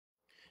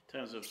In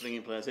terms of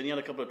bringing players in, you had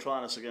a couple of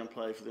trialists to go and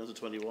play for the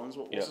under-21s.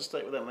 What's the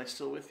state with them? Are they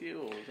still with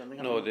you, or is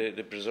anything No,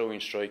 the Brazilian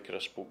striker I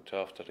spoke to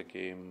after the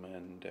game,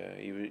 and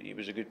he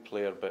was a good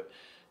player, but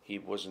he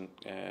wasn't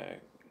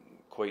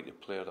quite the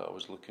player that I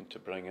was looking to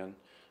bring in.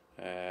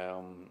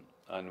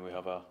 And we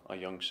have a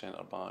young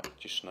centre back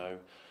just now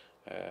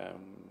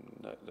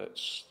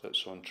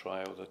that's on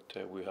trial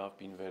that we have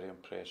been very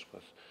impressed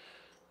with,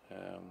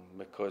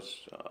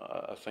 because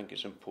I think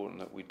it's important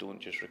that we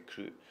don't just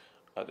recruit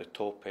at the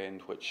top end,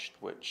 which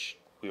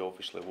we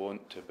obviously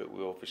want to, but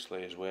we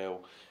obviously as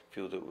well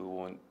feel that we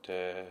want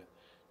to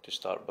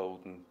start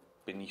building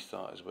beneath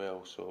that as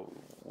well. So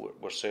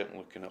we're certainly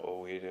looking at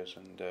all areas,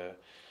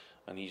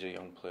 and he's a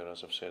young player,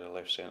 as I've said, a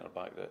left centre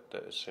back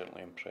that is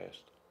certainly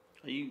impressed.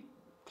 Are you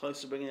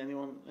close to bringing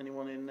anyone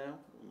in now,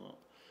 or not?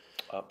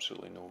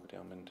 Absolutely nobody.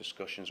 I'm in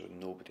discussions with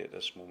nobody at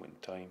this moment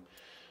in time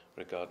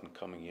regarding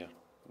coming here.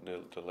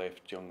 The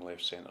young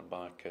left centre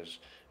back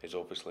is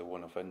obviously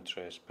one of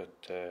interest,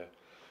 but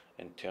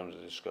in terms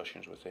of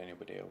discussions with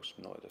anybody else,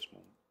 not at this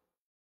moment.